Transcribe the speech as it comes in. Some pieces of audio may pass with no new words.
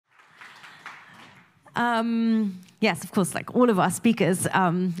Yes, of course, like all of our speakers,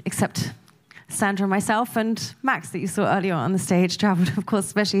 except Sandra, myself, and Max that you saw earlier on the stage, traveled, of course,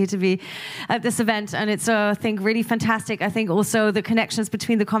 especially to be at this event. And it's, I think, really fantastic. I think also the connections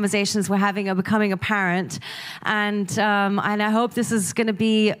between the conversations we're having are becoming apparent. And I hope this is going to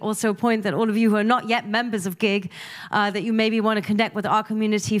be also a point that all of you who are not yet members of GIG, that you maybe want to connect with our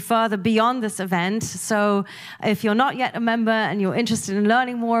community further beyond this event. So if you're not yet a member and you're interested in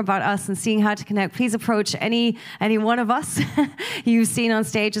learning more about us and seeing how to connect, please approach any one of us you've seen on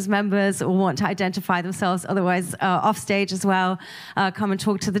stage as members or want to identify themselves otherwise off stage as well. Come and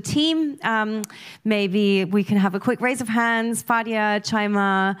talk to the team. Maybe we can have a quick raise of hands. Fadia,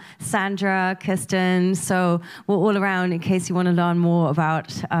 Chaima, Sandra, Kirsten. So we're all around in case you want to learn more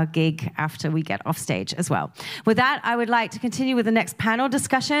about GIG after we get off stage as well. With that, I would like to continue with the next panel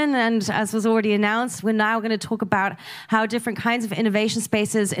discussion. And as was already announced, we're now going to talk about how different kinds of innovation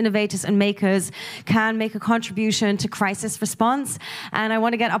spaces, innovators and makers can make a contribution to crisis response. And I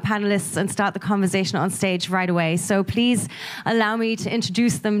want to get our panelists and start the conversation on stage right away. So please allow me to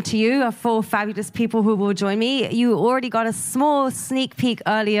introduce them to you, our four fabulous people who will join me. You already got a small sneak peek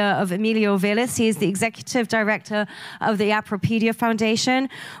earlier of Emilio. He is the executive director of the Apropedia Foundation,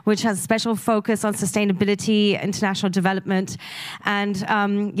 which has a special focus on sustainability, international development. And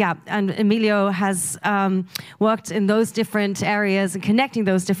and Emilio has worked in those different areas and connecting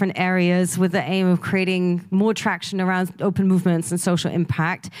those different areas with the aim of creating more traction around open movements and social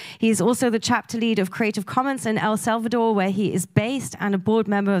impact. He's also the chapter lead of Creative Commons in El Salvador, where he is based, and a board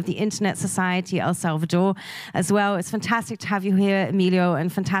member of the Internet Society El Salvador as well. It's fantastic to have you here, Emilio,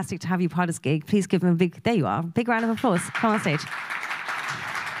 and fantastic to have you part of this GIG. Please give him a big, there you are, big round of applause. Come on stage.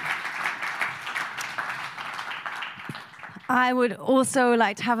 I would also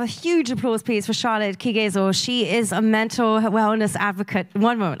like to have a huge applause, please, for Charlotte Kigezo. She is a mental wellness advocate.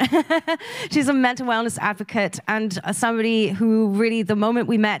 One moment. She's a mental wellness advocate and somebody who really, the moment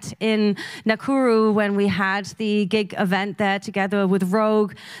we met in Nakuru when we had the GIG event there together with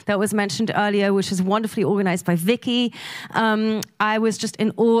Rogue that was mentioned earlier, which was wonderfully organized by Vicky, I was just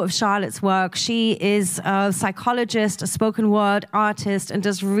in awe of Charlotte's work. She is a psychologist, a spoken word artist, and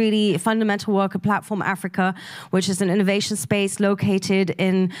does really fundamental work at Platform Africa, which is an innovation space located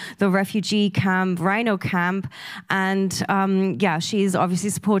in the refugee camp, Rhino camp. And she's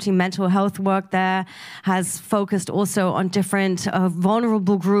obviously supporting mental health work there, has focused also on different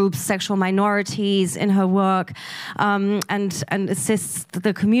vulnerable groups, sexual minorities in her work, and assists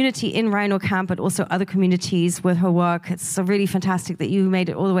the community in Rhino camp, but also other communities with her work. It's really fantastic that you made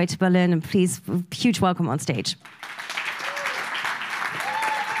it all the way to Berlin, and please, huge welcome on stage.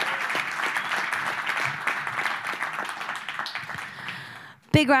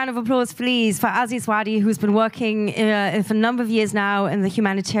 Big round of applause, please, for Aziz, who's been working for a number of years now in the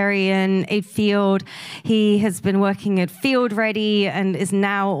humanitarian aid field. He has been working at Field Ready and is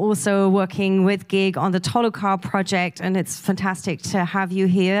now also working with GIG on the Tolokar project. And it's fantastic to have you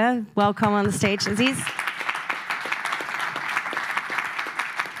here. Welcome on the stage, Aziz.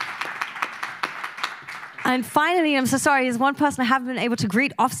 And finally, I'm so sorry, there's one person I haven't been able to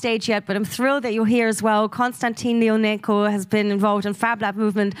greet off stage yet, but I'm thrilled that you're here as well. Konstantin Leonenko has been involved in Fab Lab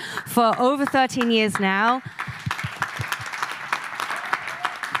movement for over 13 years now.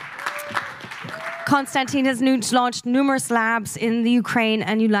 Konstantin has launched numerous labs in the Ukraine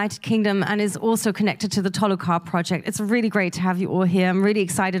and United Kingdom and is also connected to the Tolokar project. It's really great to have you all here. I'm really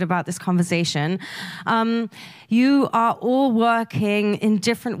excited about this conversation. You are all working in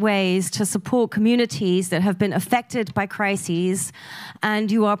different ways to support communities that have been affected by crises, and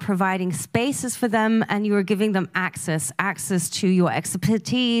you are providing spaces for them, and you are giving them access to your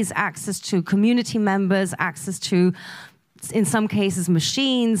expertise, access to community members, access to, in some cases,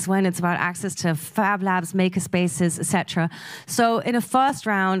 machines, when it's about access to fab labs, maker spaces, etc. So in a first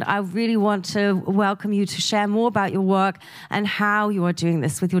round, I really want to welcome you to share more about your work and how you are doing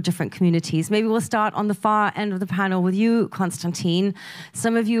this with your different communities. Maybe we'll start on the far end of the panel with you, Konstantin.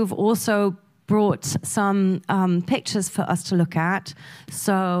 Some of you have also brought some pictures for us to look at.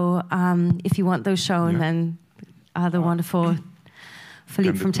 So if you want those shown, then the wonderful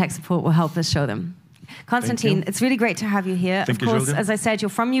Philippe from Tech Support will help us show them. Konstantin, it's really great to have you here. Of course, as I said, you're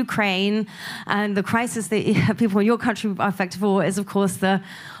from Ukraine, and the crisis that people in your country are affected for is, of course, the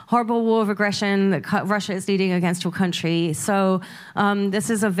horrible war of aggression that Russia is leading against your country. So this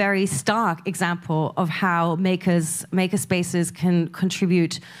is a very stark example of how maker spaces can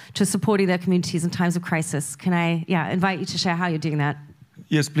contribute to supporting their communities in times of crisis. Can I invite you to share how you're doing that?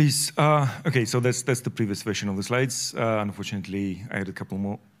 Yes, please. Okay, so that's the previous version of the slides. Unfortunately, I had a couple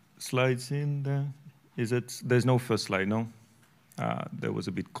more slides in there. There's no first slide, no? There was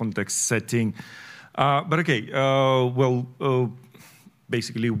a bit context setting. But okay,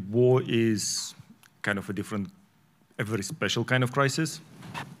 basically war is kind of a very special kind of crisis.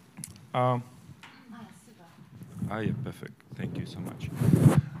 Yeah, perfect. Thank you so much.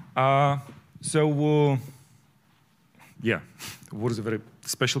 Yeah, war is a very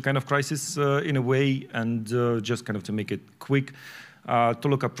special kind of crisis in a way, and just kind of to make it quick,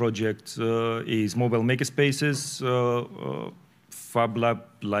 Toloka project is mobile makerspaces, Fab Lab,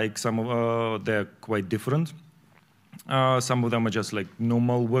 like some of they're quite different. Some of them are just like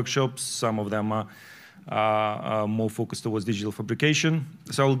normal workshops. Some of them are more focused towards digital fabrication.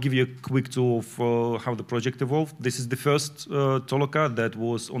 So I'll give you a quick tour of how the project evolved. This is the first Toloka that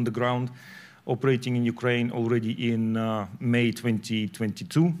was on the ground operating in Ukraine already in May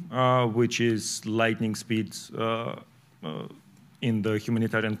 2022, which is lightning speed in the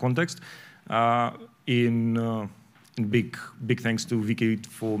humanitarian context. Big thanks to Vicky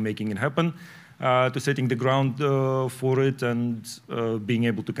for making it happen, to setting the ground for it, and being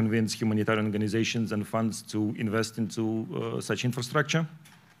able to convince humanitarian organizations and funds to invest into such infrastructure.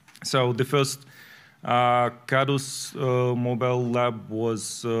 So the first CADUS mobile lab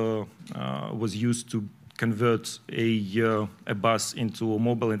was used to convert a bus into a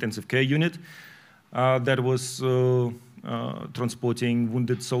mobile intensive care unit that was transporting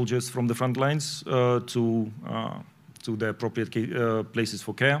wounded soldiers from the front lines to the appropriate places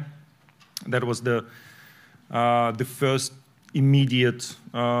for care. That was the first immediate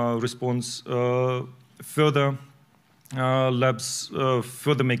response. Further labs,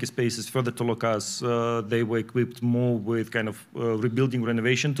 further makerspaces, further Tolokas, they were equipped more with kind of rebuilding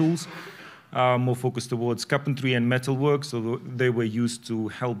renovation tools, more focused towards carpentry and metalwork. So they were used to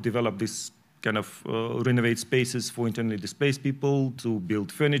help develop this kind of renovate spaces for internally displaced people, to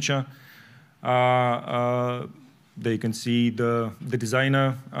build furniture. There you can see the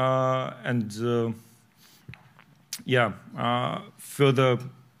designer and further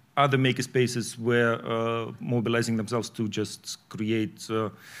other makerspaces were mobilizing themselves to just create,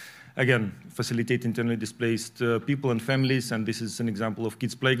 again, facilitate internally displaced people and families. And this is an example of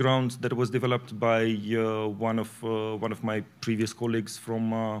kids' playground that was developed by one of my previous colleagues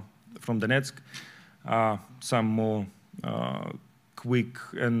from Donetsk. Some more quick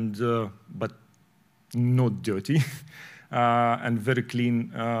and but not dirty and very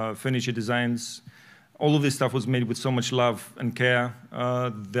clean furniture designs. All of this stuff was made with so much love and care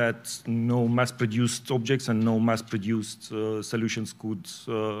that no mass-produced objects and no mass-produced solutions could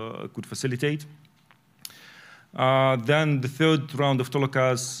facilitate. Then the third round of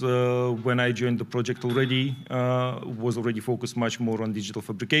Tolokas, when I joined the project already, was already focused much more on digital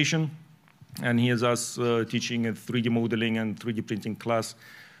fabrication. And here's us teaching a 3D modeling and 3D printing class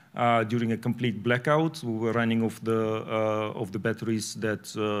during a complete blackout. We were running off the batteries that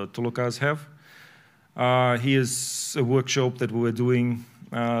Tolokas have. Here's a workshop that we were doing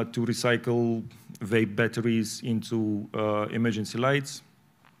to recycle vape batteries into emergency lights.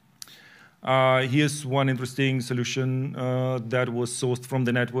 Here's one interesting solution that was sourced from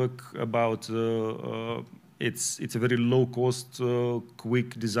the network about it's a very low-cost,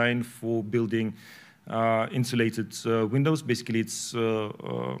 quick design for building insulated windows. Basically, it's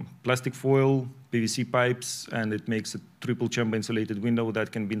plastic foil, PVC pipes, and it makes a triple-chamber insulated window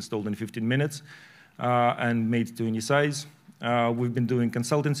that can be installed in 15 minutes and made to any size. We've been doing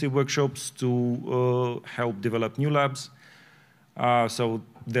consultancy workshops to help develop new labs. So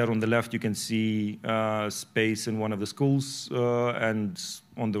there on the left, you can see space in one of the schools, and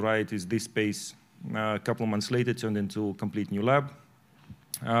on the right is this space. A couple of months later, turned into a complete new lab.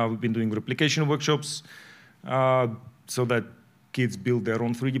 We've been doing replication workshops so that kids build their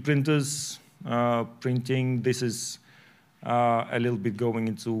own 3D printers, printing. This is a little bit going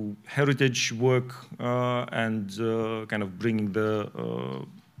into heritage work and kind of bringing the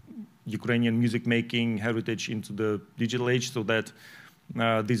Ukrainian music making heritage into the digital age, so that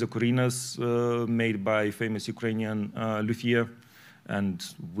these ocarinas made by famous Ukrainian luthier and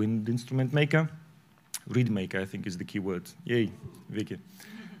wind instrument maker. Reed maker, I think, is the key word. Yay, Vicky.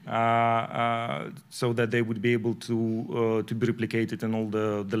 So that they would be able to be replicated in all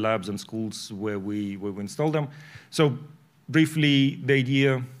the labs and schools where we install them. So briefly, the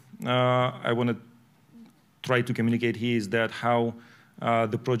idea I want to try to communicate here is that how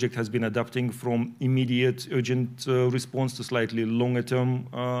the project has been adapting from immediate urgent response to slightly longer-term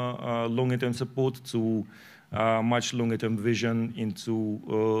support to much longer-term vision into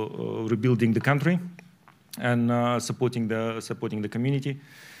rebuilding the country and supporting the community.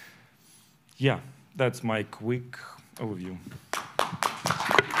 Yeah, that's my quick overview.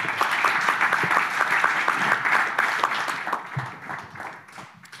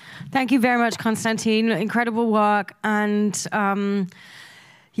 Thank you very much, Konstantin. Incredible work, and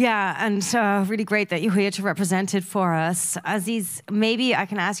really great that you're here to represent it for us. Aziz, maybe I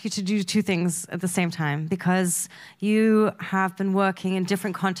can ask you to do two things at the same time, because you have been working in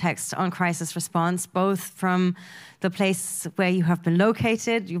different contexts on crisis response, both from the place where you have been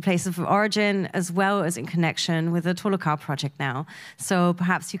located, your place of origin, as well as in connection with the Tolokar project now. So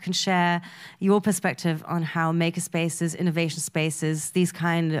perhaps you can share your perspective on how makerspaces, innovation spaces, these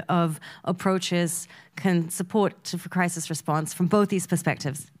kind of approaches can support for crisis response from both these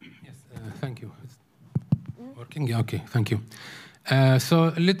perspectives. Yes, thank you. It's working? Yeah, okay, thank you.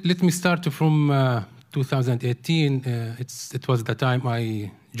 So let me start from 2018. It was the time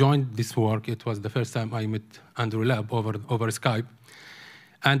I joined this work. It was the first time I met Andrew Lab over Skype.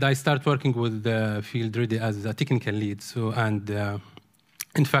 And I started working with Field Ready as a technical lead. So,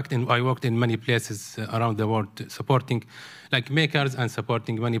 in fact, I worked in many places around the world, supporting like makers and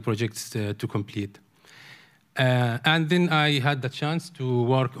supporting many projects to complete. And then I had the chance to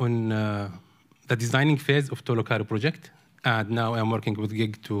work on the designing phase of Tolokar project. And now I'm working with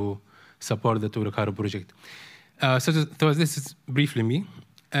GIG to support the Tolokar project. So this is briefly me.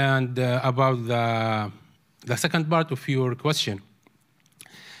 And about the second part of your question,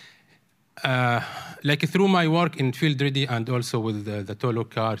 like through my work in Field Ready and also with the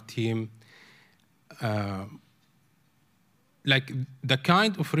Tolokar team, like the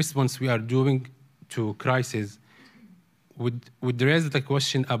kind of response we are doing to crisis would raise the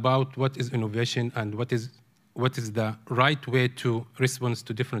question about what is innovation and what is the right way to respond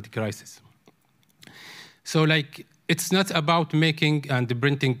to different crises. So like, it's not about making and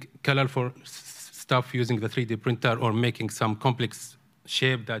printing colorful stuff using the 3D printer or making some complex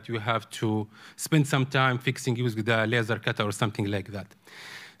shape that you have to spend some time fixing using the laser cutter or something like that.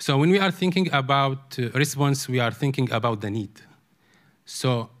 So when we are thinking about response, we are thinking about the need.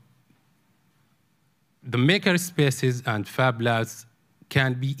 So the maker spaces and fab labs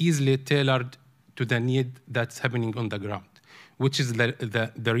can be easily tailored to the need that's happening on the ground, which is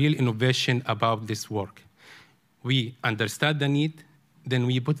the real innovation about this work. We understand the need, then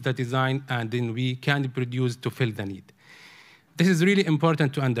we put the design, and then we can produce to fill the need. This is really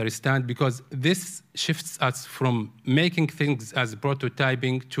important to understand because this shifts us from making things as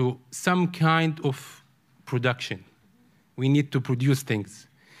prototyping to some kind of production. We need to produce things.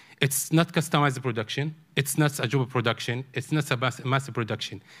 It's not customized production. It's not a job production. It's not a mass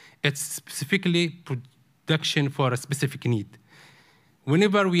production. It's specifically production for a specific need.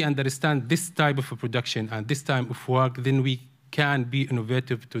 Whenever we understand this type of production and this type of work, then we can be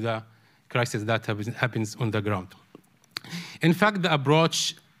innovative to the crisis that happens on the ground. In fact, the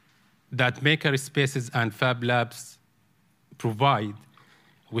approach that maker spaces and fab labs provide,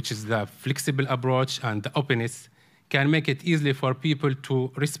 which is the flexible approach and the openness, can make it easy for people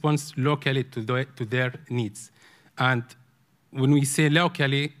to respond locally to their needs. And when we say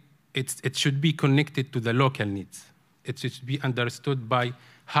locally, it should be connected to the local needs. It should be understood by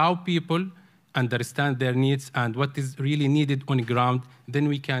how people understand their needs and what is really needed on the ground. Then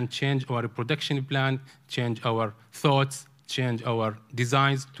we can change our production plan, change our thoughts, change our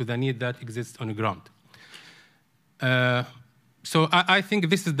designs to the need that exists on the ground. So I think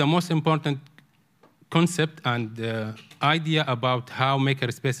this is the most important concept and idea about how maker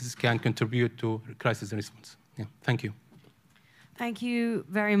spaces can contribute to crisis response. Yeah, thank you. Thank you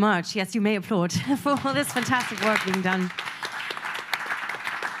very much. Yes, you may applaud for all this fantastic work being done.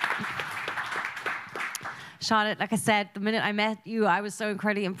 Charlotte, like I said, the minute I met you, I was so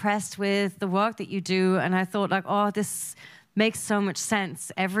incredibly impressed with the work that you do. And I thought, like, oh, this makes so much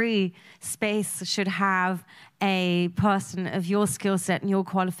sense. Every space should have a person of your skill set and your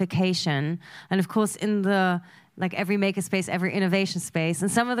qualification. And of course, in the like every maker space, every innovation space. And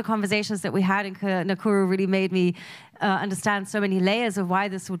some of the conversations that we had in Nakuru really made me understand so many layers of why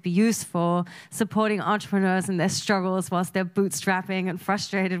this would be useful, supporting entrepreneurs in their struggles whilst they're bootstrapping and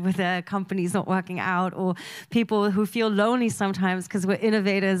frustrated with their companies not working out, or people who feel lonely sometimes because we're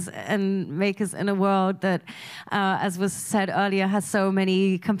innovators and makers in a world that, as was said earlier, has so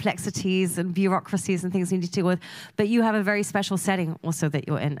many complexities and bureaucracies and things we need to deal with. But you have a very special setting also that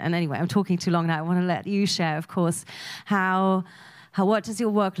you're in. And anyway, I'm talking too long now. I want to let you share, of course, what does your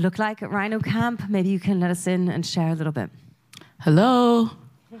work look like at Rhino Camp? Maybe you can let us in and share a little bit. Hello.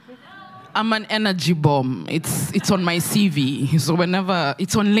 I'm an energy bomb. It's on my CV. So whenever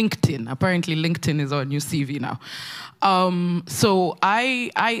it's on LinkedIn. Apparently LinkedIn is our new CV now. So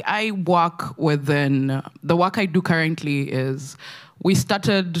I work within, the work I do currently is we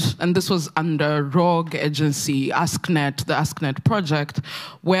started, and this was under Rogue Agency, AskNet, the AskNet project,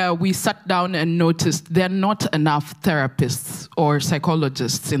 where we sat down and noticed there are not enough therapists or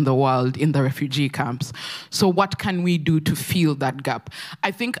psychologists in the world in the refugee camps. So what can we do to fill that gap?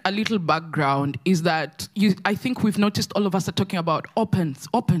 I think a little background is that I think we've noticed all of us are talking about open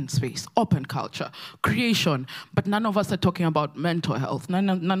space, open culture, creation, but none of us are talking about mental health.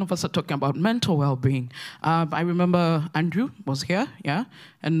 None of us are talking about mental well-being. I remember Andrew was here. Yeah,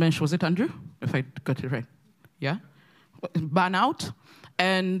 and mentioned, was it Andrew? If I got it right, yeah, burnout,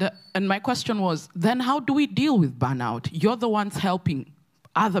 and my question was, then how do we deal with burnout? You're the ones helping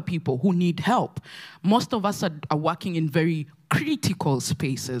other people who need help. Most of us are working in very critical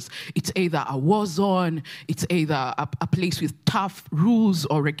spaces. It's either a war zone, it's either a place with tough rules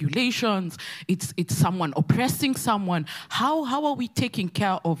or regulations, it's someone oppressing someone. How are we taking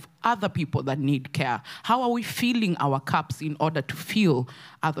care of other people that need care? How are we filling our cups in order to fill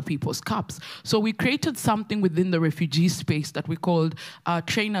other people's cups? So we created something within the refugee space that we called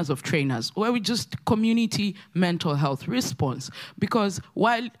Trainers of Trainers, where we just community mental health response. Because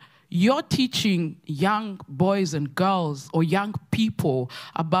while you're teaching young boys and girls or young people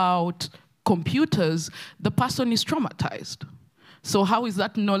about computers, the person is traumatized. So how is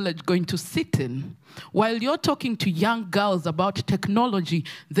that knowledge going to sit in? While you're talking to young girls about technology,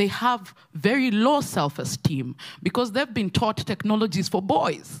 they have very low self-esteem because they've been taught technology is for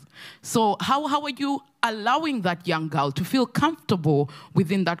boys. So how are you allowing that young girl to feel comfortable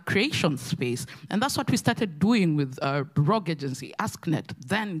within that creation space? And that's what we started doing with Rogue Agency, AskNet,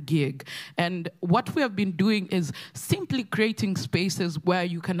 then Gig. And what we have been doing is simply creating spaces where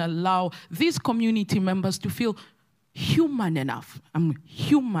you can allow these community members to feel human enough. I'm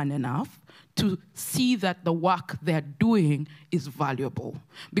human enough to see that the work they're doing is valuable.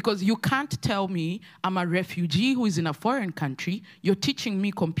 Because you can't tell me I'm a refugee who is in a foreign country, you're teaching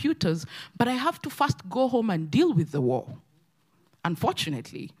me computers, but I have to first go home and deal with the war.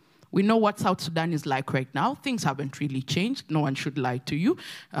 Unfortunately, we know what South Sudan is like right now. Things haven't really changed. No one should lie to you.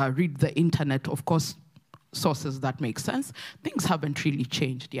 Read the internet, of course, sources that make sense. Things haven't really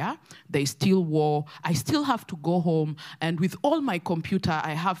changed, yeah? There's still war. I still have to go home, and with all my computer,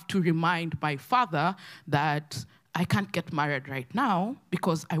 I have to remind my father that I can't get married right now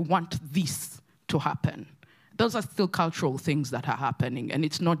because I want this to happen. Those are still cultural things that are happening, and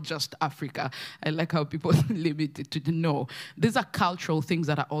it's not just Africa. I like how people limit it to no. These are cultural things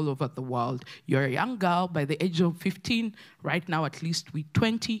that are all over the world. You're a young girl by the age of 15, right now at least with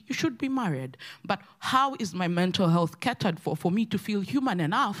 20, you should be married. But how is my mental health catered for me to feel human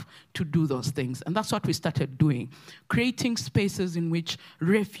enough to do those things? And that's what we started doing, creating spaces in which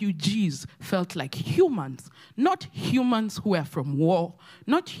refugees felt like humans, not humans who are from war,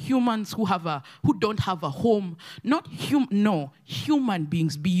 not humans who don't have a home, human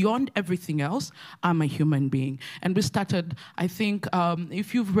beings. Beyond everything else, I'm a human being. And we started, I think,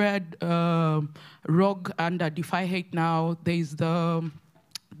 if you've read Rogue under Defy Hate Now,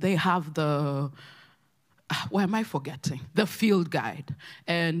 they have the, why am I forgetting? The field guide.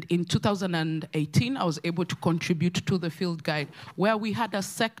 And in 2018, I was able to contribute to the field guide where we had a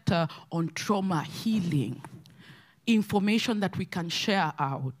sector on trauma healing. Information that we can share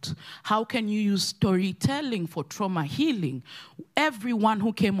out. How can you use storytelling for trauma healing? Everyone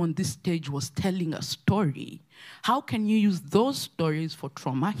who came on this stage was telling a story. How can you use those stories for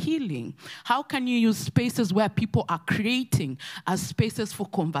trauma healing? How can you use spaces where people are creating as spaces for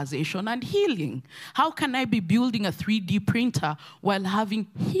conversation and healing? How can I be building a 3D printer while having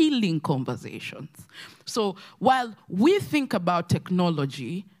healing conversations? So while we think about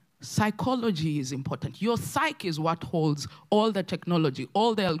technology, psychology is important. Your psyche is what holds all the technology,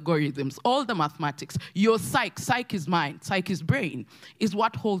 all the algorithms, all the mathematics. Your psyche is mind, psyche is brain, is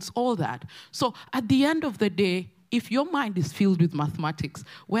what holds all that. So at the end of the day, if your mind is filled with mathematics,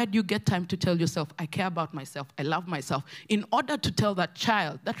 where do you get time to tell yourself, I care about myself, I love myself, in order to tell that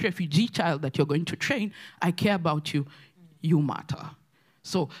child, that refugee child that you're going to train, I care about you, you matter.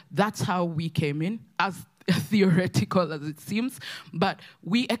 So that's how we came in, as theoretical as it seems, but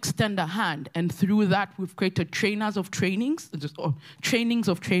we extend a hand, and through that we've created trainers of trainings, trainings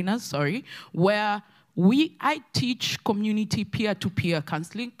of trainers, sorry, where I teach community peer-to-peer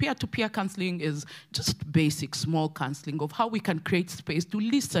counseling. Peer-to-peer counseling is just basic, small counseling of how we can create space to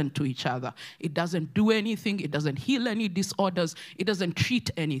listen to each other. It doesn't do anything. It doesn't heal any disorders. It doesn't treat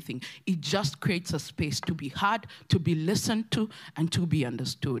anything. It just creates a space to be heard, to be listened to, and to be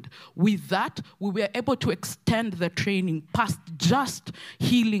understood. With that, we were able to extend the training past just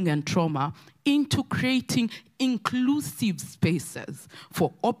healing and trauma into creating inclusive spaces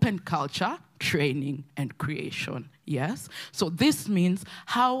for open culture, training, and creation. Yes? So this means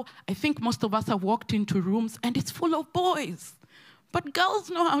how I think most of us have walked into rooms and it's full of boys. But girls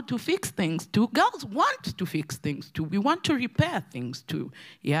know how to fix things too. Girls want to fix things too. We want to repair things too.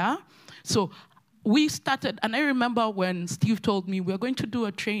 Yeah? So we started, and I remember when Steve told me we're going to do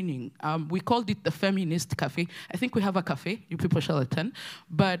a training. We called it the Feminist Cafe. I think we have a cafe. You people shall attend.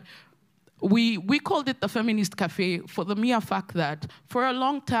 But we called it the Feminist Cafe for the mere fact that for a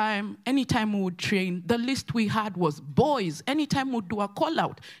long time, anytime we would train, the list we had was boys. Anytime we'd do a call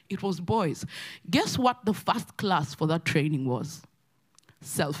out, it was boys. Guess what the first class for that training was?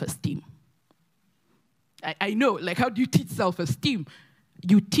 Self-esteem. I know, like, how do you teach self-esteem?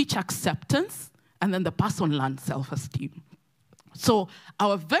 You teach acceptance, and then the person learns self-esteem. So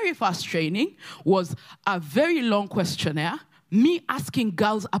our very first training was a very long questionnaire, me asking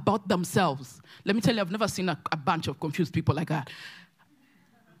girls about themselves. Let me tell you, I've never seen a bunch of confused people like that.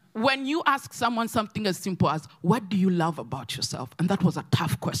 When you ask someone something as simple as, what do you love about yourself? And that was a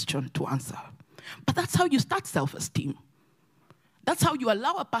tough question to answer. But that's how you start self-esteem. That's how you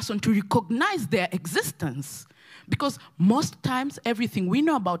allow a person to recognize their existence. Because most times, everything we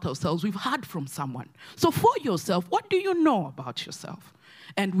know about ourselves, we've heard from someone. So for yourself, what do you know about yourself?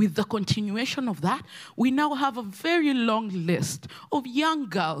 And with the continuation of that, we now have a very long list of young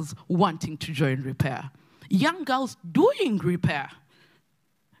girls wanting to join repair. Young girls doing repair.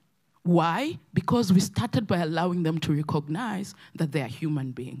 Why? Because we started by allowing them to recognize that they are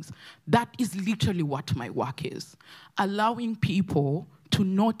human beings. That is literally what my work is. Allowing people to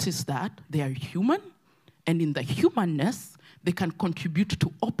notice that they are human, and in the humanness, they can contribute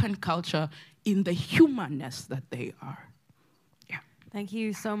to open culture in the humanness that they are. Yeah. Thank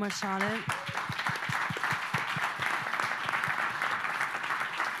you so much, Charlotte.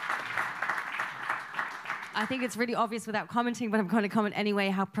 I think it's really obvious without commenting, but I'm going to comment anyway,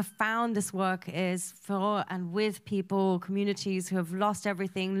 how profound this work is for and with people, communities who have lost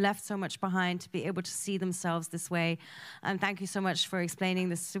everything, left so much behind, to be able to see themselves this way. And thank you so much for explaining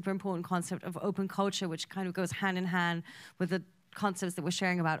this super important concept of open culture, which kind of goes hand in hand with the concepts that we're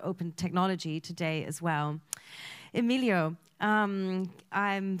sharing about open technology today as well. Emilio,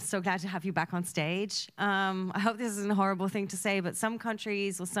 I'm so glad to have you back on stage. I hope this isn't a horrible thing to say, but some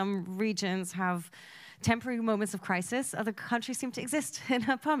countries or some regions have temporary moments of crisis. Other countries seem to exist in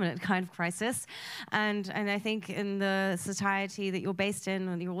a permanent kind of crisis. And I think in the society that you're based in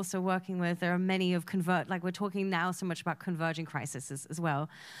and you're also working with, there are many of like we're talking now so much about converging crises as well.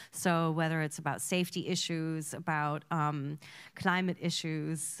 So whether it's about safety issues, about climate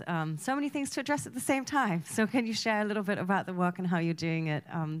issues, so many things to address at the same time. So can you share a little bit about the work and how you're doing it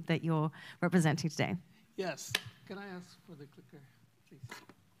that you're representing today? Yes. Can I ask for the clicker, please?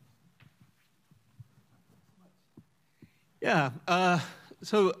 Yeah,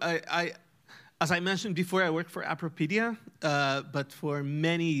 so as I mentioned before, I work for Apropedia, but for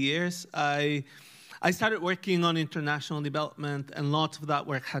many years, I started working on international development, and lots of that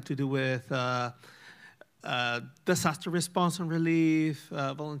work had to do with disaster response and relief,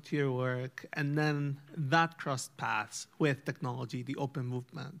 volunteer work, and then that crossed paths with technology, the open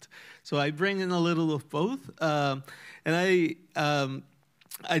movement. So I bring in a little of both, and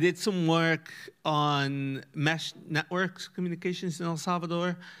I did some work on mesh networks communications in El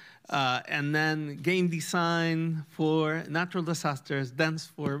Salvador, and then game design for natural disasters.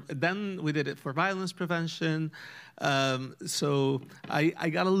 Then we did it for violence prevention. So I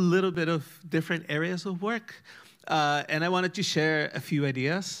got a little bit of different areas of work, and I wanted to share a few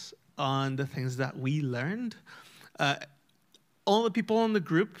ideas on the things that we learned. All the people in the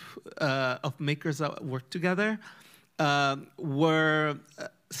group of makers that worked together were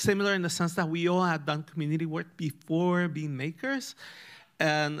similar in the sense that we all had done community work before being makers.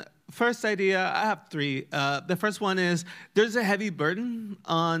 And first idea, I have three. The first one is there's a heavy burden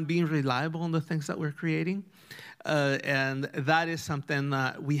on being reliable on the things that we're creating. And that is something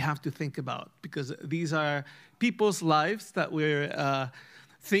that we have to think about, because these are people's lives that we're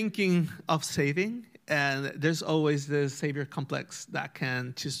thinking of saving. And there's always the savior complex that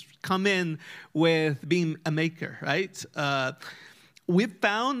can just come in with being a maker, right? We've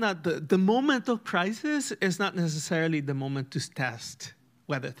found that the moment of crisis is not necessarily the moment to test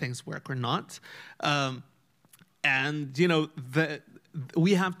whether things work or not. And, you know,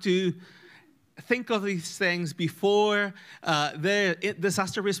 we have to think of these things before.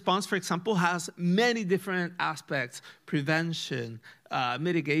 Disaster response, for example, has many different aspects: prevention,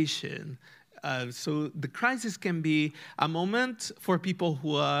 mitigation. So the crisis can be a moment for people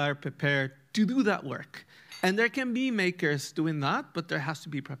who are prepared to do that work. And there can be makers doing that, but there has to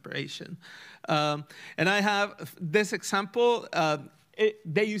be preparation. And I have this example.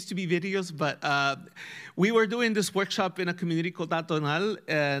 they used to be videos, but we were doing this workshop in a community called Atonal,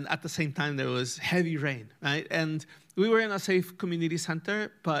 and at the same time there was heavy rain, right? And we were in a safe community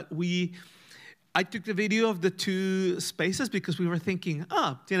center, but I took the video of the two spaces because we were thinking,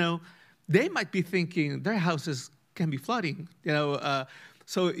 they might be thinking their houses can be flooding,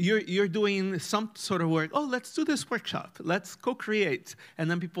 so you're doing some sort of work. Oh, let's do this workshop. Let's co-create. And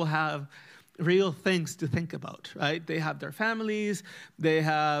then people have real things to think about, right? They have their families. They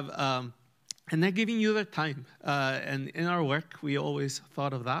have, and they're giving you their time. And in our work, we always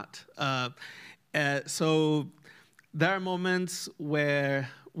thought of that. So there are moments where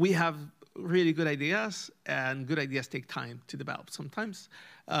we have really good ideas, and good ideas take time to develop sometimes.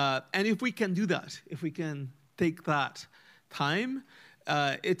 And if we can do that, if we can take that time,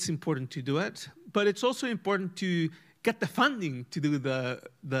 it's important to do it, but it's also important to get the funding to do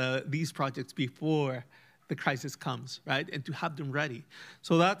these projects before the crisis comes, right? And to have them ready.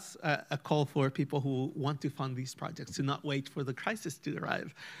 So that's a call for people who want to fund these projects, to not wait for the crisis to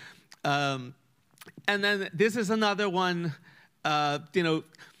arrive. And then this is another one,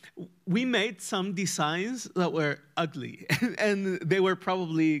 we made some designs that were ugly, and they were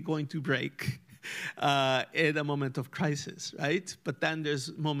probably going to break in a moment of crisis, right? But then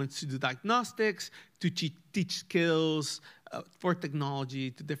there's moments to do diagnostics, to teach skills for technology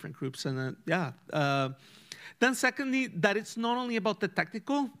to different groups, and then secondly, that it's not only about the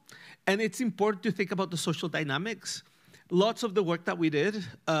technical, and it's important to think about the social dynamics. Lots of the work that we did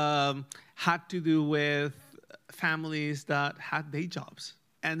had to do with families that had day jobs,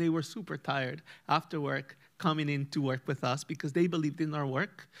 and they were super tired after work coming in to work with us because they believed in our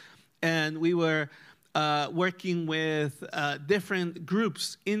work. And we were working with different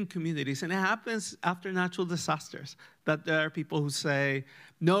groups in communities. And it happens after natural disasters that there are people who say,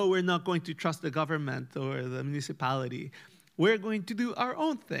 no, we're not going to trust the government or the municipality. We're going to do our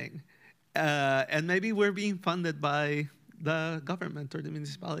own thing. And maybe we're being funded by the government or the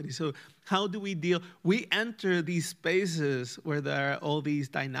municipality. So how do we deal? We enter these spaces where there are all these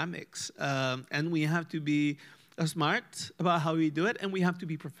dynamics. And we have to be smart about how we do it, and we have to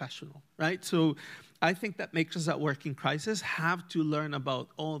be professional, right? So I think that makers that work in crisis have to learn about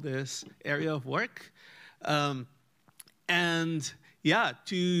all this area of work. And yeah,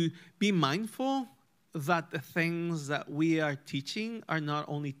 to be mindful that the things that we are teaching are not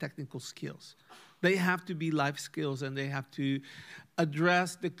only technical skills. They have to be life skills, and they have to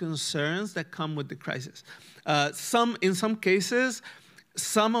address the concerns that come with the crisis. In some cases,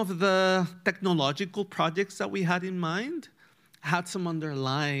 some of the technological projects that we had in mind had some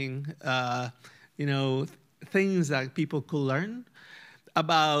underlying, things that people could learn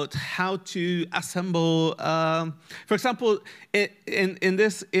about how to assemble. For example, in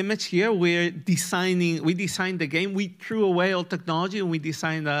this image here, we designed the game. We threw away all technology, and we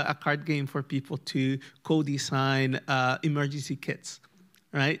designed a card game for people to co-design emergency kits.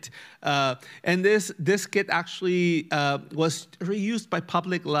 Right, and this kit actually was reused by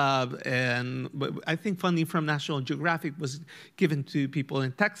Public Lab, and I think funding from National Geographic was given to people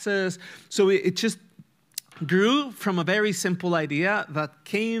in Texas. So it just grew from a very simple idea that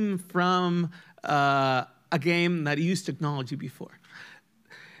came from a game that used technology before,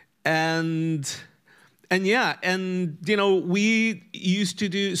 and we used to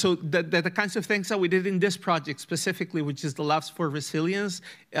do, so the kinds of things that we did in this project specifically, which is the Labs for Resilience,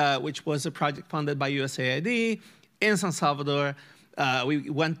 which was a project funded by USAID in San Salvador. We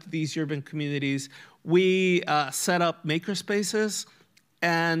went to these urban communities. We set up makerspaces,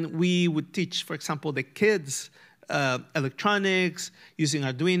 and we would teach, for example, the kids electronics, using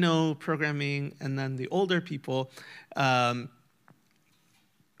Arduino, programming, and then the older people,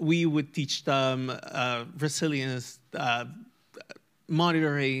 we would teach them resilience,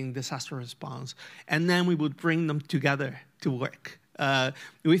 monitoring, disaster response, and then we would bring them together to work.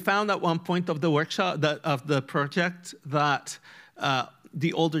 We found at one point of the workshop, of the project, that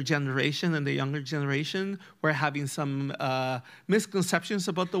the older generation and the younger generation were having some misconceptions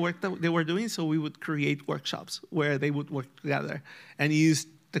about the work that they were doing, so we would create workshops where they would work together and use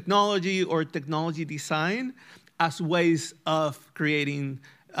technology or technology design as ways of creating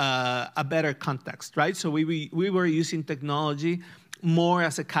a better context, right? So we were using technology more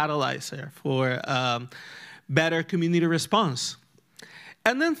as a catalyzer for better community response.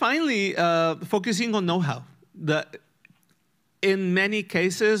 And then finally, focusing on know-how. In many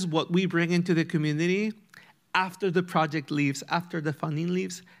cases, what we bring into the community after the project leaves, after the funding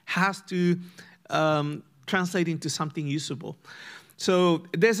leaves, has to translate into something usable. So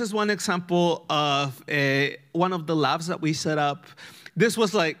this is one example of one of the labs that we set up. This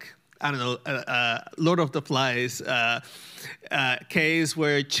was like I don't know, Lord of the Flies case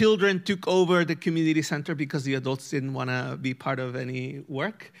where children took over the community center because the adults didn't want to be part of any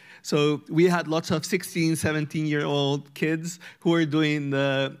work. So we had lots of 16, 17-year-old kids who were doing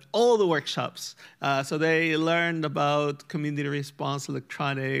all the workshops. So they learned about community response,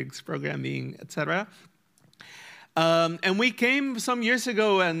 electronics, programming, etc. And we came some years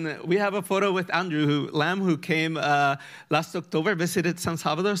ago, and we have a photo with Andrew Lamb, who came last October, visited San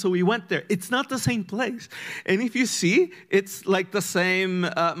Salvador. So we went there. It's not the same place. And if you see, it's like the same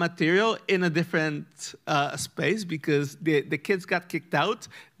material in a different space, because the kids got kicked out.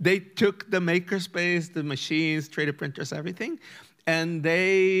 They took the makerspace, the machines, 3D printers, everything, and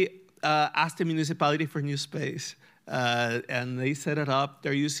they asked the municipality for new space. And they set it up.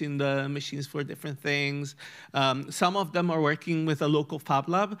 They're using the machines for different things. Some of them are working with a local Fab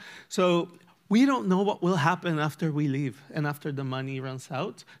Lab. So we don't know what will happen after we leave and after the money runs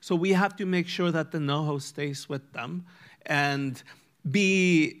out. So we have to make sure that the know-how stays with them and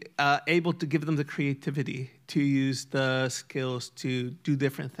be able to give them the creativity to use the skills to do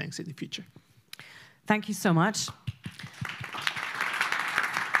different things in the future. Thank you so much.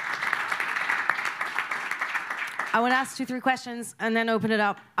 I want to ask 2-3 questions and then open it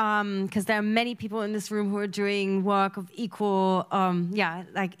up, because there are many people in this room who are doing work of equal,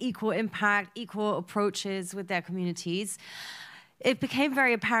 equal impact, equal approaches with their communities. It became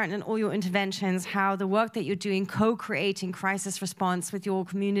very apparent in all your interventions how the work that you're doing, co-creating crisis response with your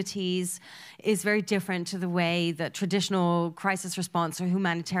communities, is very different to the way that traditional crisis response or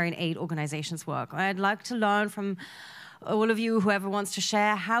humanitarian aid organizations work. I'd like to learn from all of you, whoever wants to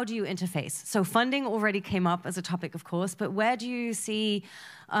share, how do you interface? So funding already came up as a topic, of course, but where do you see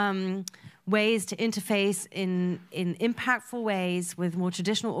ways to interface in impactful ways with more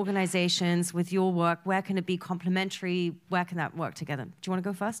traditional organizations, with your work? Where can it be complementary? Where can that work together? Do you want to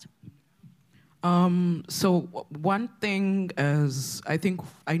go first? So one thing is, I think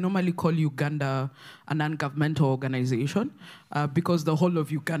I normally call Uganda a non-governmental organization because the whole of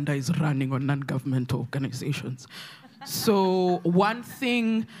Uganda is running on non-governmental organizations. So one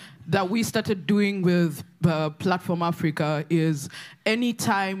thing that we started doing with Platform Africa is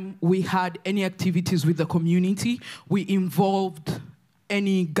anytime we had any activities with the community, we involved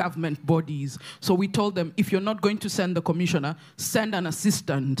any government bodies. So we told them, if you're not going to send the commissioner, send an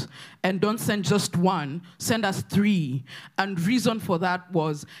assistant. And don't send just one, send us 3. And reason for that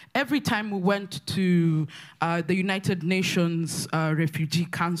was every time we went to the United Nations Refugee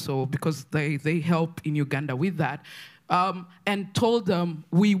Council, because they help in Uganda with that, and told them,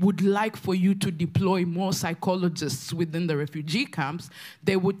 we would like for you to deploy more psychologists within the refugee camps,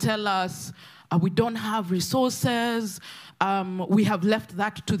 they would tell us, we don't have resources, we have left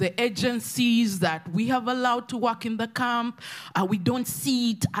that to the agencies that we have allowed to work in the camp, we don't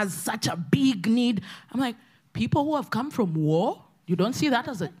see it as such a big need. I'm like, people who have come from war, you don't see that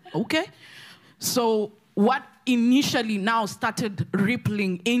as a, okay? So what initially now started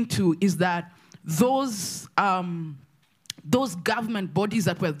rippling into is that those government bodies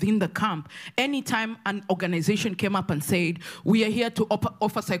that were within the camp, anytime an organization came up and said, we are here to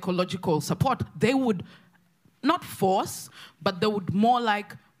offer psychological support, they would not force, but they would more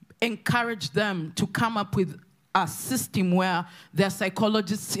like encourage them to come up with a system where their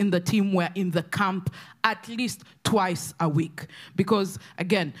psychologists in the team were in the camp at least twice a week. Because,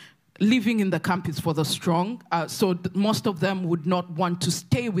 again, living in the camp is for the strong, so most of them would not want to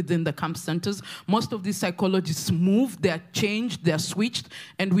stay within the camp centers. Most of these psychologists move, they're changed, they're switched,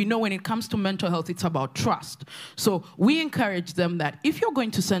 and we know when it comes to mental health, it's about trust. So we encourage them that if you're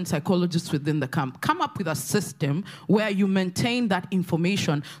going to send psychologists within the camp, come up with a system where you maintain that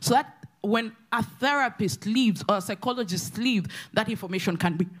information so that when a therapist leaves or a psychologist leaves, that information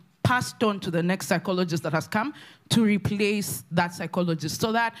can be passed on to the next psychologist that has come to replace that psychologist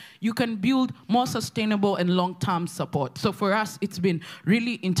so that you can build more sustainable and long-term support. So for us, it's been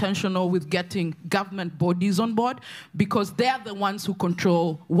really intentional with getting government bodies on board because they're the ones who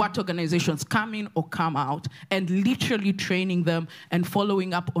control what organizations come in or come out and literally training them and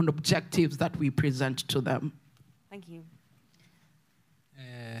following up on objectives that we present to them. Thank you.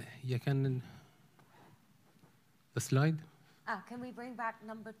 You can, the slide? Can we bring back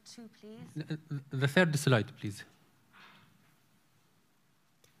number 2, please? The third slide, please.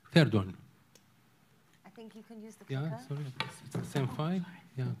 Third one. I think you can use the clicker. Yeah, sorry. It's the same file?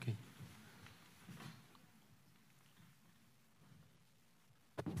 Yeah, okay.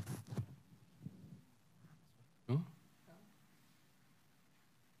 No? No.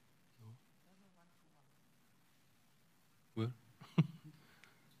 Where?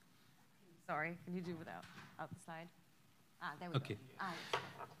 Sorry, can you do without the slide? There we Okay.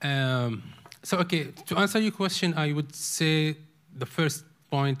 go. So, okay, to answer your question, I would say the first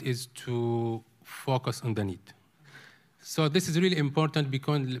point is to focus on the need. So this is really important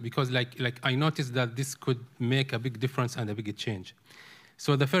because like I noticed that this could make a big difference and a big change.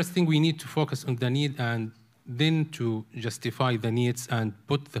 So the first thing, we need to focus on the need and then to justify the needs and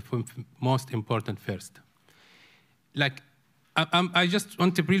put the most important first. Like, I just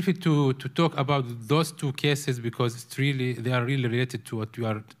want to briefly to talk about those two cases because they are really related to what we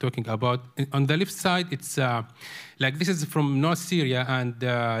are talking about. On the left side, it's like this is from North Syria, and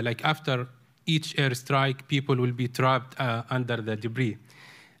like after each airstrike, people will be trapped under the debris.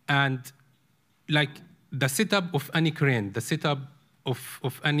 And like the setup of any crane, the setup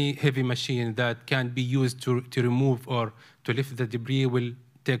of any heavy machine that can be used to remove or to lift the debris will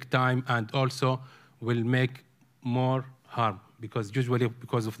take time and also will make more harm, because usually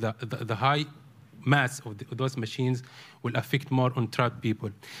because of the high mass of those machines will affect more on trapped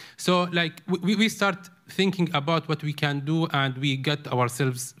people. So like we start thinking about what we can do, and we get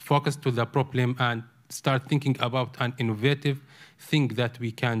ourselves focused to the problem and start thinking about an innovative thing that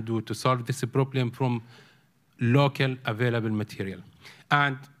we can do to solve this problem from local available material.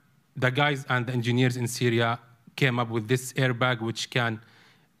 And the guys and the engineers in Syria came up with this airbag which can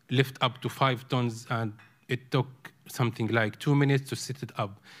lift up to 5 tons, and it took something like 2 minutes to set it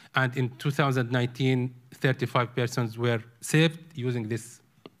up. And in 2019, 35 persons were saved using this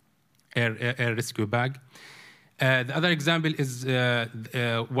air rescue bag. The other example is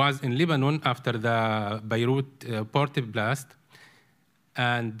was in Lebanon after the Beirut port blast.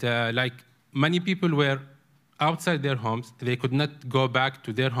 And like many people were outside their homes. They could not go back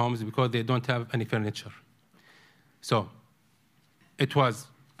to their homes because they don't have any furniture. So it was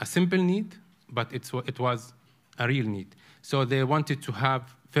a simple need, but it was a real need. So they wanted to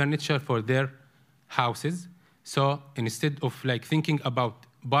have furniture for their houses. So instead of like thinking about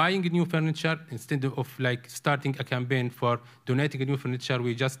buying new furniture, instead of like starting a campaign for donating new furniture,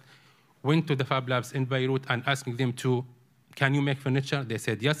 we just went to the Fab Labs in Beirut and asking them can you make furniture? They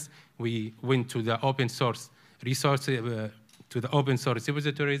said yes. We went to the open source resources, to the open source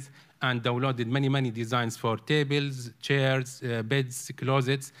repositories, and downloaded many designs for tables, chairs, beds,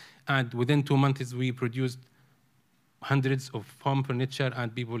 closets. And within 2 months, we produced hundreds of home furniture,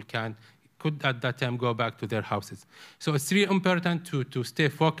 and people could at that time go back to their houses. So it's really important to stay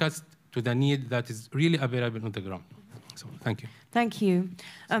focused to the need that is really available on the ground. So thank you. Thank you.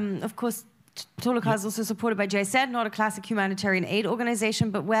 Of course, Toluca is also supported by JSED, not a classic humanitarian aid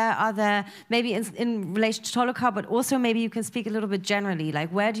organization, but where are there, maybe in relation to Toluca, but also maybe you can speak a little bit generally, like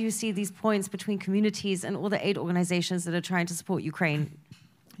where do you see these points between communities and all the aid organizations that are trying to support Ukraine?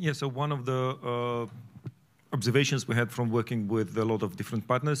 Yeah, so one of the observations we had from working with a lot of different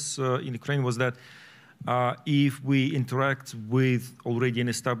partners in Ukraine was that if we interact with already an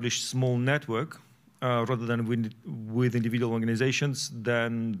established small network, rather than with individual organizations,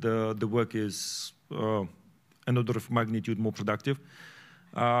 then the work is an order of magnitude more productive.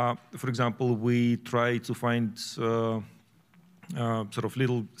 For example, we try to find sort of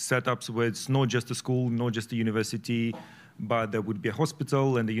little setups where it's not just a school, not just a university, but there would be a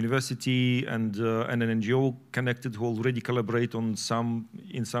hospital and a university and an NGO connected who already collaborate in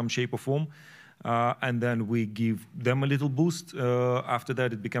some shape or form. And then we give them a little boost. After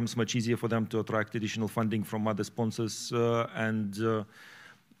that, it becomes much easier for them to attract additional funding from other sponsors. And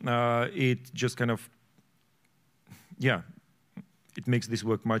it just kind of, yeah, it makes this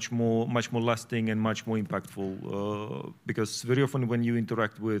work much more lasting and much more impactful. Because very often when you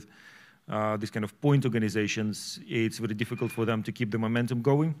interact with these kind of point organizations, it's very difficult for them to keep the momentum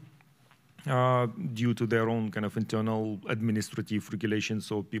going. Due to their own kind of internal administrative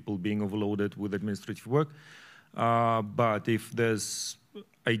regulations or people being overloaded with administrative work. But if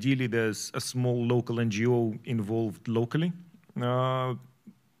ideally there's a small local NGO involved locally,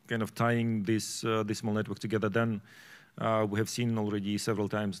 kind of tying this small network together, then we have seen already several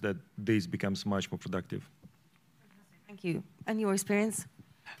times that this becomes much more productive. Thank you. And your experience?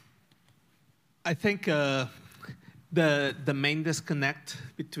 I think the main disconnect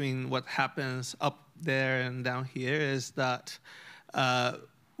between what happens up there and down here is that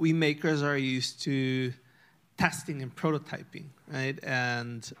we makers are used to testing and prototyping, right?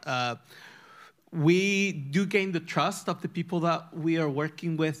 And we do gain the trust of the people that we are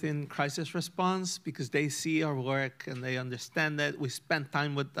working with in crisis response because they see our work and they understand it. We spend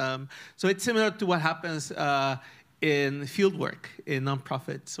time with them. So it's similar to what happens in field work, in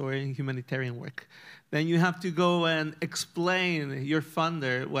nonprofits or in humanitarian work. Then you have to go and explain your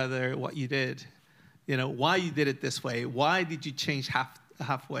funder what you did, why you did it this way, why did you change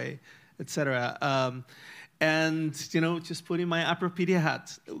halfway, etc. And, just putting my Apropedia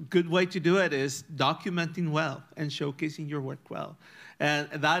hat, a good way to do it is documenting well and showcasing your work well. And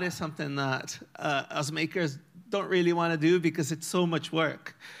that is something that us makers don't really want to do because it's so much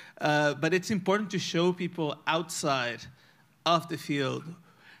work. But it's important to show people outside of the field,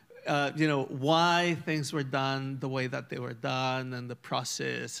 why things were done the way that they were done, and the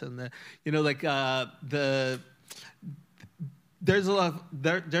process, and there's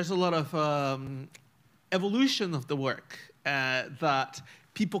a lot of evolution of the work that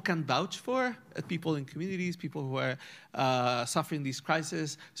people can vouch for, people in communities, people who are suffering these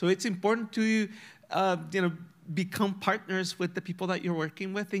crises. So it's important to become partners with the people that you're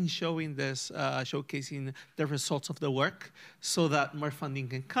working with in showing this, showcasing the results of the work, so that more funding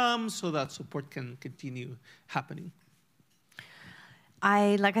can come, so that support can continue happening.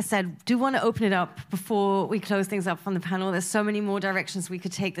 Like I said, do want to open it up before we close things up from the panel. There's so many more directions we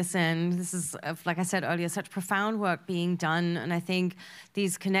could take this in. This is, like I said earlier, such profound work being done. And I think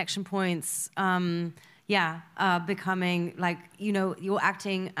these connection points, becoming like, you're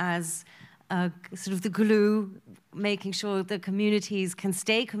acting as sort of the glue, making sure that communities can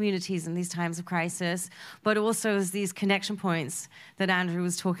stay communities in these times of crisis, but also as these connection points that Andrew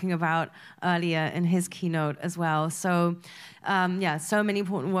was talking about earlier in his keynote as well. So, so many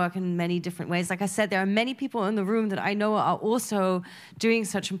important work in many different ways. Like I said, there are many people in the room that I know are also doing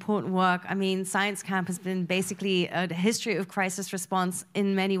such important work. I mean, Science Camp has been basically a history of crisis response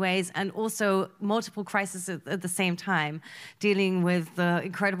in many ways, and also multiple crises at the same time, dealing with the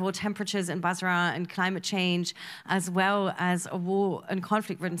incredible temperatures in Basra and climate change, as well as a war and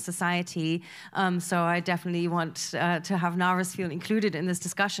conflict-ridden society. So I definitely want to have Naris feel included in this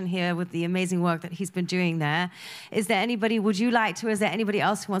discussion here with the amazing work that he's been doing there. Is there anybody, would you like to, is there anybody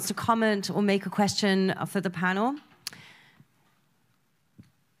else who wants to comment or make a question for the panel?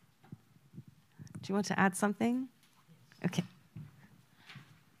 Do you want to add something? Okay.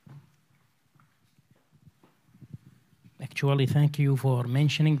 Actually, thank you for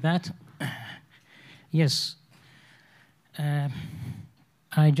mentioning that. Yes.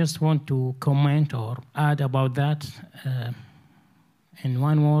 I just want to comment or add about that in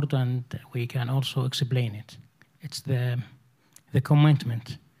one word, and we can also explain it. It's the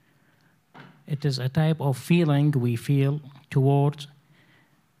commitment. It is a type of feeling we feel towards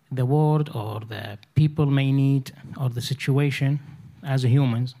the world or the people may need or the situation as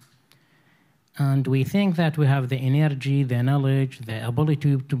humans. And we think that we have the energy, the knowledge, the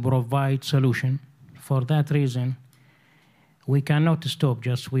ability to provide solution. For that reason, we cannot stop,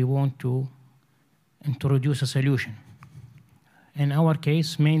 just we want to introduce a solution. In our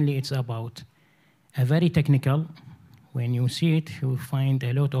case, mainly it's about a very technical. When you see it, you find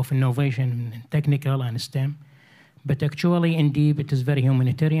a lot of innovation in technical and STEM. But actually, in deep, it is very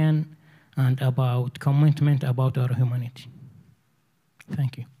humanitarian and about commitment about our humanity.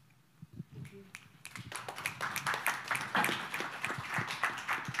 Thank you.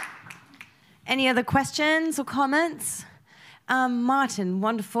 Any other questions or comments? Martin,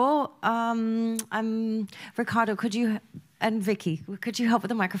 wonderful. Ricardo, could you, and Vicky, could you help with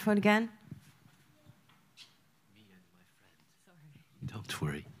the microphone again? Me and my friend. Sorry. Don't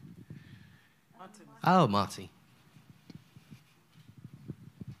worry. Martin. Oh, Marty.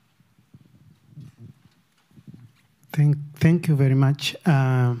 Thank you very much.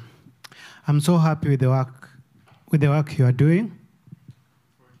 I'm so happy with the work you are doing.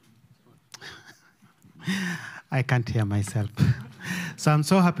 I can't hear myself. So I'm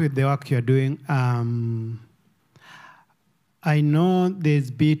so happy with the work you're doing. I know there's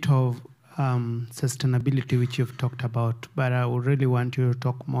a bit of sustainability which you've talked about, but I would really want you to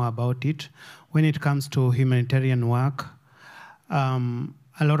talk more about it. When it comes to humanitarian work, a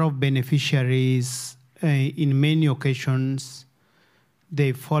lot of beneficiaries, in many occasions,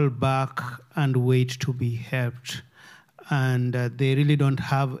 they fall back and wait to be helped. And they really don't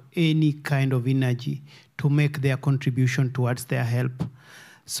have any kind of energy to make their contribution towards their help.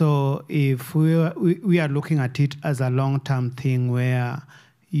 So if we are looking at it as a long-term thing where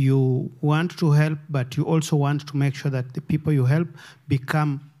you want to help, but you also want to make sure that the people you help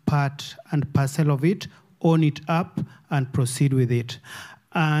become part and parcel of it, own it up, and proceed with it.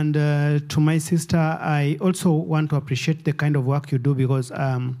 And to my sister, I also want to appreciate the kind of work you do, because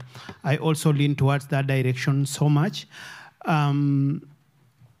I also lean towards that direction so much. And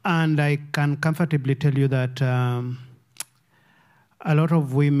I can comfortably tell you that a lot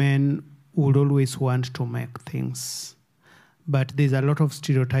of women would always want to make things, but there's a lot of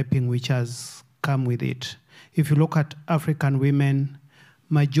stereotyping which has come with it. If you look at African women,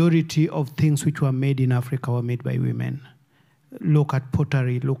 majority of things which were made in Africa were made by women. look at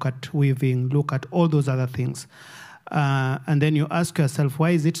pottery, look at weaving, look at all those other things. And then you ask yourself,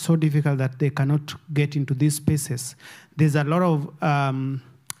 why is it so difficult that they cannot get into these spaces? There's a lot of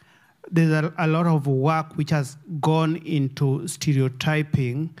work which has gone into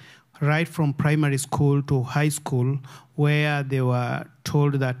stereotyping right from primary school to high school, where they were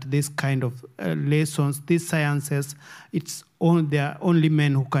told that this kind of lessons, these sciences, there are only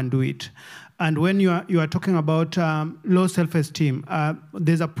men who can do it. And when you are talking about low self-esteem,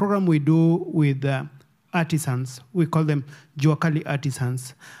 there's a program we do with artisans. We call them Juakali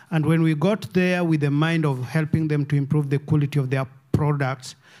artisans. And when we got there with the mind of helping them to improve the quality of their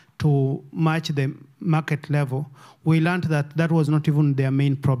products to match the market level, we learned that that was not even their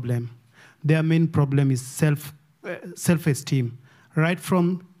main problem. Their main problem is self-esteem. Right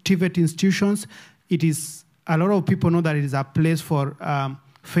from TVET institutions, it is, a lot of people know that it is a place for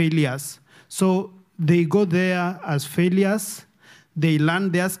failures. So they go there as failures, they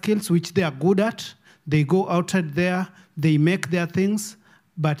learn their skills, which they are good at, they go outside there, they make their things,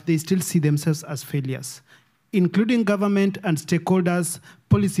 but they still see themselves as failures. Including government and stakeholders,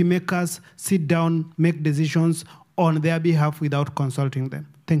 policymakers sit down, make decisions on their behalf without consulting them.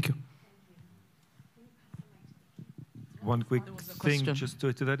 Thank you. One quick thing just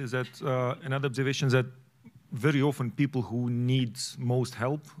to that is that another observation is that very often people who need most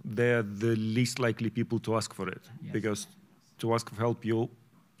help, they're the least likely people to ask for it. Yes. Because to ask for help, you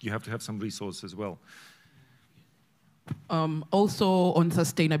have to have some resources as well. Also on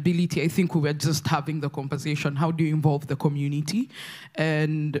sustainability, I think we were just having the conversation, how do you involve the community?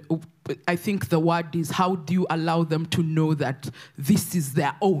 And I think the word is, how do you allow them to know that this is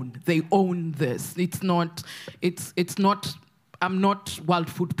their own? They own this. It's not, I'm not World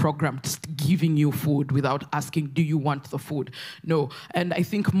Food Program just giving you food without asking, do you want the food? No. And I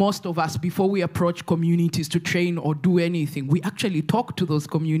think most of us, before we approach communities to train or do anything, we actually talk to those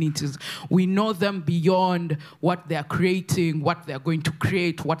communities. We know them beyond what they're creating, what they're going to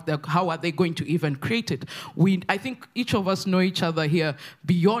create, how are they going to even create it. I think each of us know each other here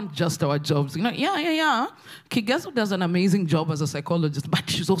beyond just our jobs. You know, yeah. Kigezo does an amazing job as a psychologist, but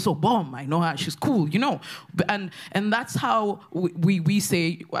she's also bomb. I know her, she's cool, you know. And that's how we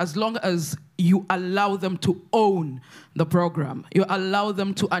say, as long as you allow them to own the program, you allow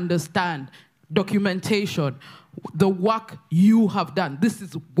them to understand documentation, the work you have done. This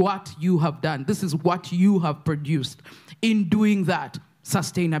is what you have done. This is what you have produced. In doing that,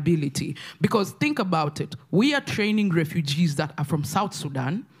 sustainability. Because think about it. We are training refugees that are from South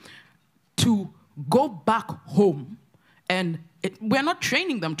Sudan to go back home. And we're not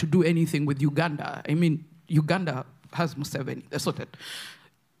training them to do anything with Uganda. I mean, Uganda has Museveni, that's what it.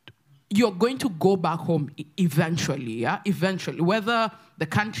 You're going to go back home eventually, yeah? Eventually. Whether the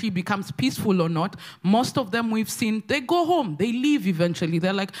country becomes peaceful or not, most of them we've seen, they go home, they leave eventually.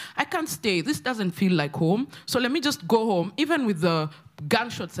 They're like, I can't stay, this doesn't feel like home, so let me just go home. Even with the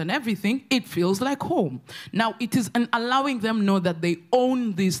gunshots and everything, it feels like home. Now, it is allowing them know that they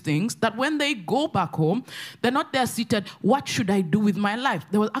own these things, that when they go back home, they're not there seated, what should I do with my life?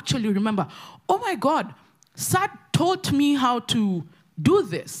 They will actually remember, oh my God, Sad taught me how to do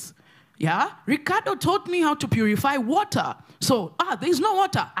this. Yeah? Ricardo taught me how to purify water. So, there's no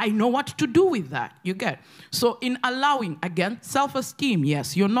water. I know what to do with that. You get? So in allowing, again, self-esteem,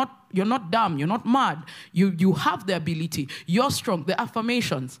 yes, you're not dumb, you're not mad. You have the ability. You're strong. The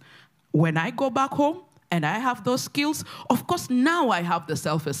affirmations. When I go back home and I have those skills, of course, now I have the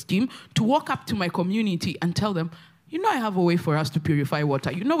self-esteem to walk up to my community and tell them, you know, I have a way for us to purify water.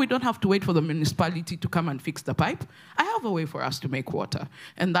 You know, we don't have to wait for the municipality to come and fix the pipe. I have a way for us to make water.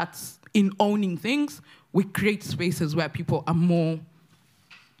 And that's in owning things. We create spaces where people are more,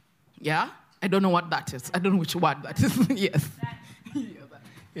 yeah? I don't know what that is. I don't know which word that is. Yes.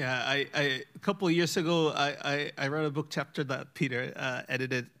 Yeah, a couple of years ago, I wrote a book chapter that Peter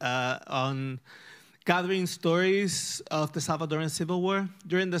edited on gathering stories of the Salvadoran Civil War.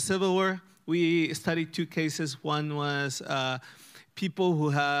 During the Civil War, we studied two cases. One was people who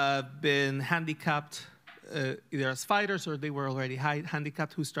have been handicapped, either as fighters or they were already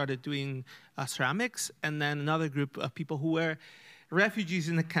handicapped, who started doing ceramics. And then another group of people who were refugees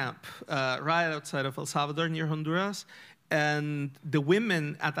in a camp right outside of El Salvador, near Honduras. And the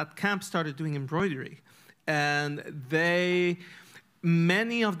women at that camp started doing embroidery. And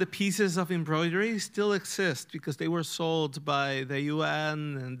many of the pieces of embroidery still exist because they were sold by the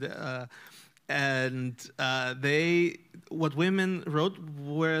UN, what women wrote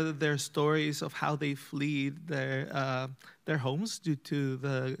were their stories of how they fled their homes due to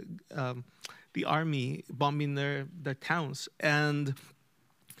the army bombing their towns. And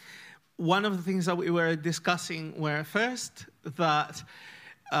one of the things that we were discussing were, first, that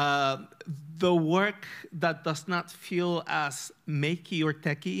the work that does not feel as makey or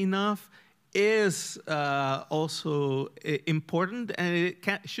techy enough is also important, and it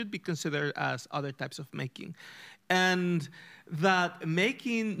should be considered as other types of making. And that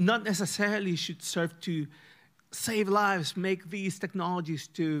making not necessarily should serve to save lives, make these technologies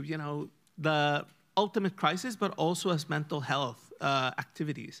to, you know, the ultimate crisis, but also as mental health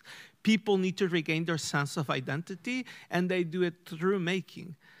activities. People need to regain their sense of identity, and they do it through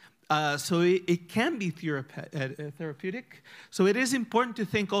making. So it can be therapeutic. So it is important to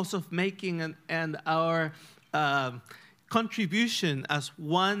think also of making and our contribution as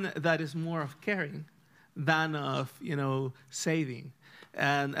one that is more of caring than of, you know, saving.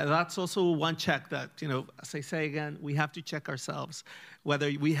 And that's also one check that, you know, as I say again, we have to check ourselves whether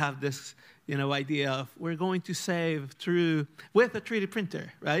we have this, you know, idea of we're going to save with a 3D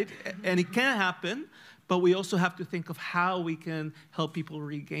printer, right? And it can happen, but we also have to think of how we can help people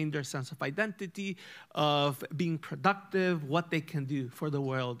regain their sense of identity, of being productive, what they can do for the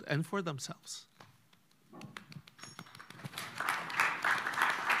world and for themselves.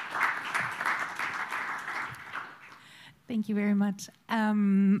 Thank you very much.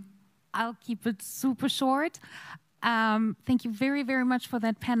 I'll keep it super short. Thank you very, very much for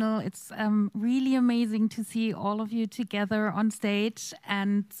that panel. It's really amazing to see all of you together on stage,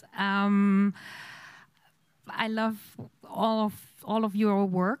 and I love all of your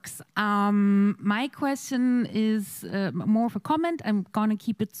works. My question is more of a comment. I'm gonna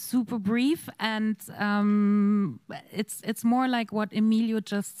keep it super brief, and it's more like what Emilio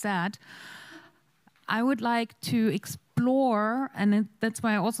just said. I would like to explore, and that's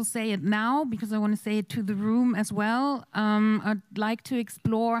why I also say it now, because I want to say it to the room as well. I'd like to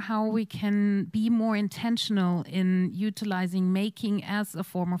explore how we can be more intentional in utilizing making as a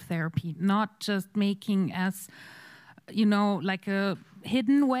form of therapy, not just making as, you know, like a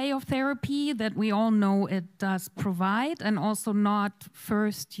hidden way of therapy that we all know it does provide, and also not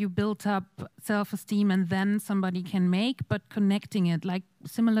first you build up self-esteem and then somebody can make, but connecting it, like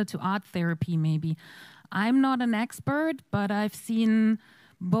similar to art therapy maybe. I'm not an expert, but I've seen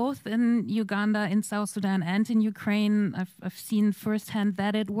both in Uganda, in South Sudan, and in Ukraine, I've seen firsthand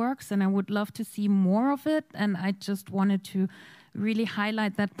that it works, and I would love to see more of it. And I just wanted to really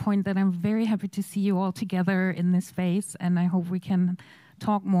highlight that point, that I'm very happy to see you all together in this phase, and I hope we can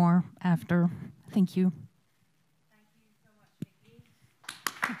talk more after. Thank you. Thank you so much, Vicky.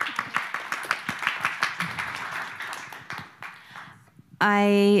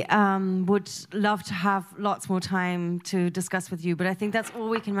 I would love to have lots more time to discuss with you, but I think that's all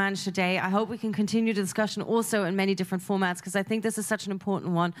we can manage today. I hope we can continue the discussion also in many different formats, because I think this is such an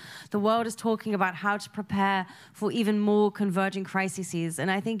important one. The world is talking about how to prepare for even more converging crises, and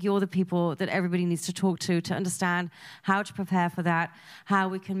I think you're the people that everybody needs to talk to understand how to prepare for that, how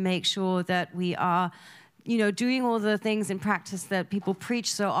we can make sure that we are, you know, doing all the things in practice that people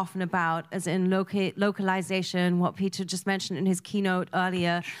preach so often about, as in localization, what Peter just mentioned in his keynote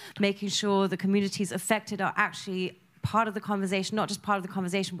earlier, making sure the communities affected are actually part of the conversation, not just part of the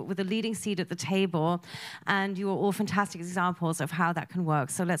conversation, but with a leading seat at the table. And you are all fantastic examples of how that can work.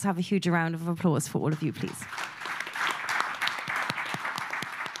 So let's have a huge round of applause for all of you, please.